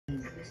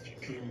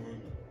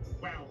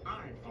Well,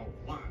 I, for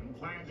one,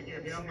 plan to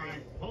give him my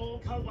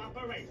full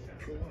cooperation.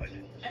 For what?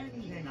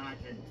 Anything I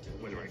can do.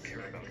 Whether I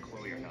care about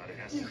Chloe or not, it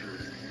has to do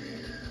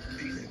with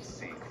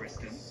decency,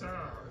 Kristen. So,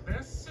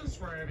 this is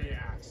where the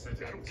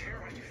accident. I don't care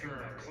how you feel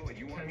about Chloe.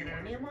 You want Can a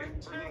anyone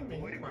tell me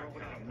boy to grow up what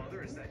without a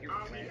mother? Is that your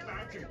I'll plan? be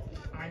tragic.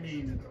 I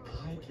mean,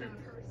 I can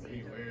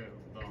relive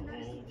the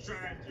whole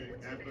tragic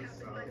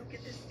episode.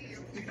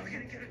 You're not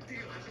gonna get a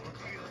deal. There's no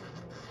deal.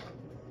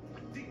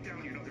 Deep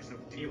down, you know there's no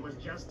deal. It was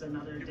just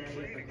another You're day at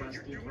playing the it, but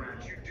Rusty you're doing Grab.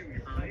 what you do.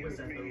 You're I playing was with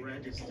at the me.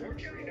 register, Or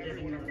carrying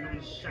getting a everyone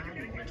nice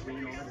shining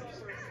between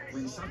orders,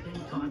 when something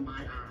caught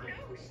my eye.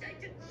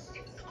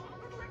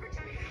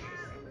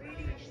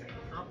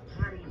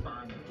 A patty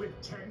bun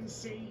with 10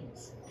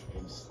 seeds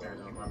instead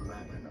of 11.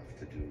 Enough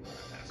to do.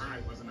 I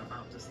wasn't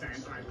about to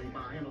stand idly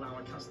by and allow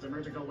a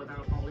customer to go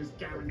without all his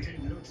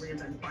guaranteed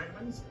nutrients and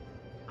vitamins.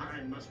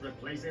 I must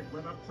replace it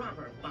with a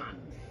proper bun,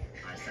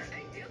 I said.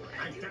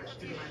 I dashed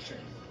to the action.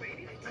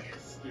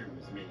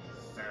 Excuse me,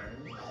 sir.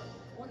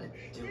 What a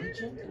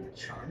diligent and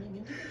charming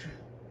individual.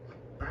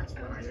 That's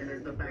when I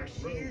entered the back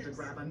room to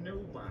grab a new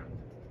bun.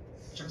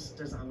 Just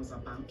as I was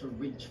about to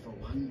reach for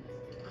one,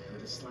 I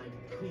heard a slight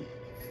creak,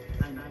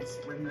 and that's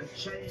when the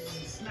chain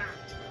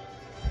snapped.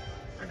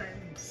 And then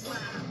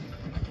slam!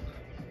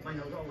 My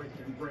heroic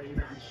and brave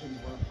actions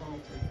were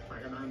halted by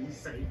an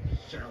unsafe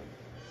shelf.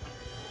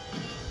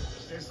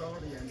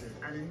 Disoriented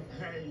and in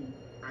pain,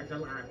 I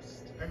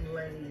collapsed and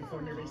lay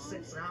for nearly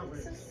 6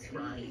 hours,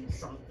 crying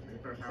softly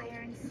for help.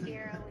 Claire and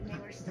Sierra, when they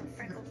were still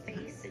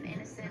freckled-faced and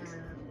innocent,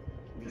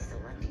 they still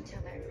loved each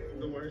other.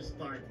 The worst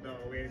part, though,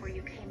 Before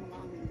you came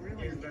along and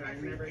ruined is that I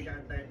never everything.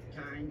 got that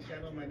kind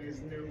gentleman his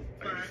new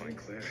I gotta bun. find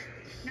Claire.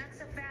 Not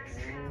so fast,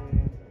 pal.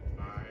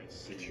 I You're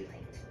see. too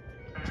late.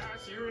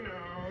 As you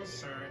know,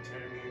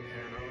 certain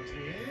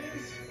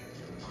penalties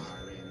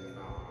are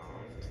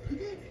involved.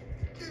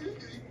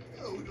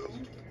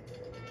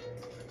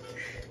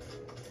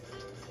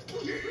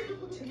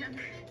 Jan,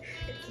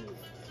 it's me.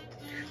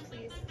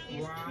 Please,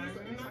 please, One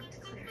let me talk to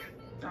Claire.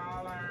 $1.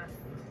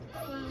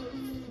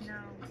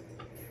 No.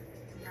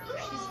 No,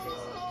 she's busy.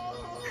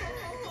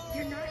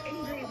 You're not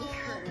angry with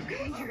her,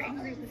 okay? You're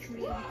angry with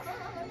me.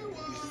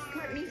 Just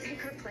let me take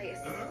her place.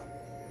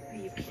 Are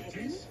you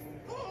kidding?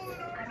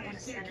 I don't want to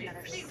spend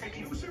another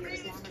second with you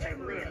as long as I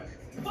live.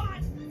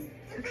 What?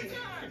 Okay.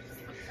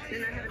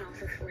 Then I have an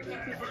offer for you.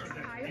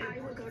 I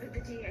will go to the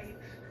DA.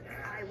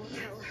 I will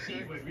tell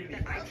her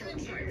that I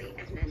killed Charlie,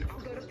 and then I'll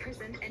go to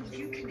prison, and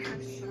you can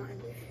have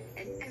Sean,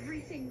 and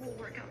everything will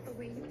work out the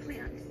way you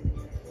planned.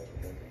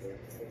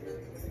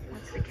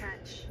 What's the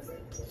catch?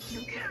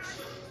 No catch.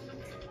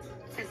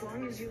 As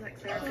long as you let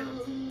Claire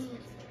go.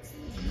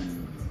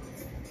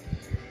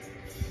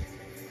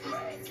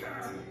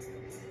 Breaker!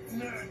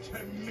 Not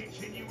to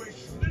mention you were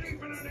sleeping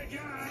on the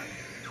job!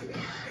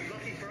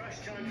 Lucky for us,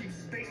 John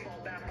keeps the baseball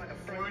bat by the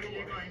front What are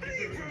you going to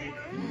do to me?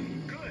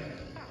 Good.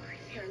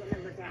 Here, let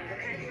me look around,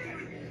 okay?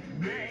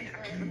 All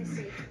right, let me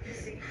see. Let me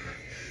see.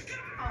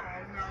 Oh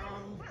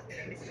no!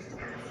 It's just a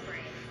bad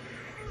sprain.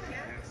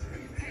 Yeah?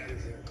 Hey,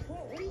 whoa,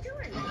 what are you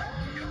doing? No,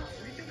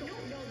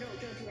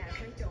 don't do that,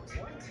 okay? Don't.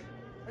 What?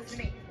 Listen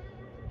to me.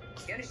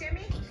 You understand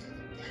me?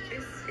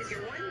 This is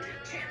your one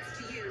chance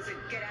to use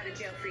a get out of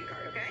jail free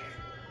card, okay?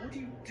 What are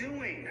you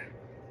doing?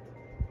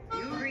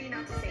 You agree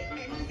not to say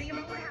anything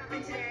about what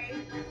happened today.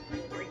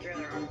 Break your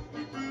other arm.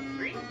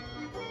 Agree?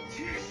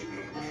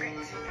 Great.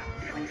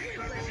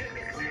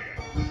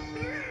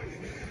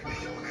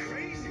 You're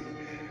crazy.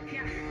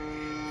 Yeah.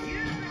 You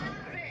have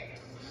to pay.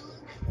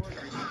 What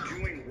are you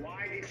doing?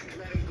 Why did you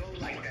let him go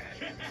like that?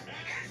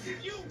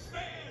 You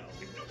failed!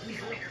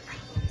 Bigger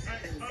problems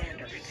than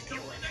Xander to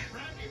deal with.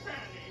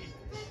 Patty!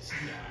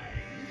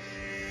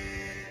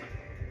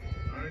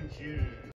 Aren't you?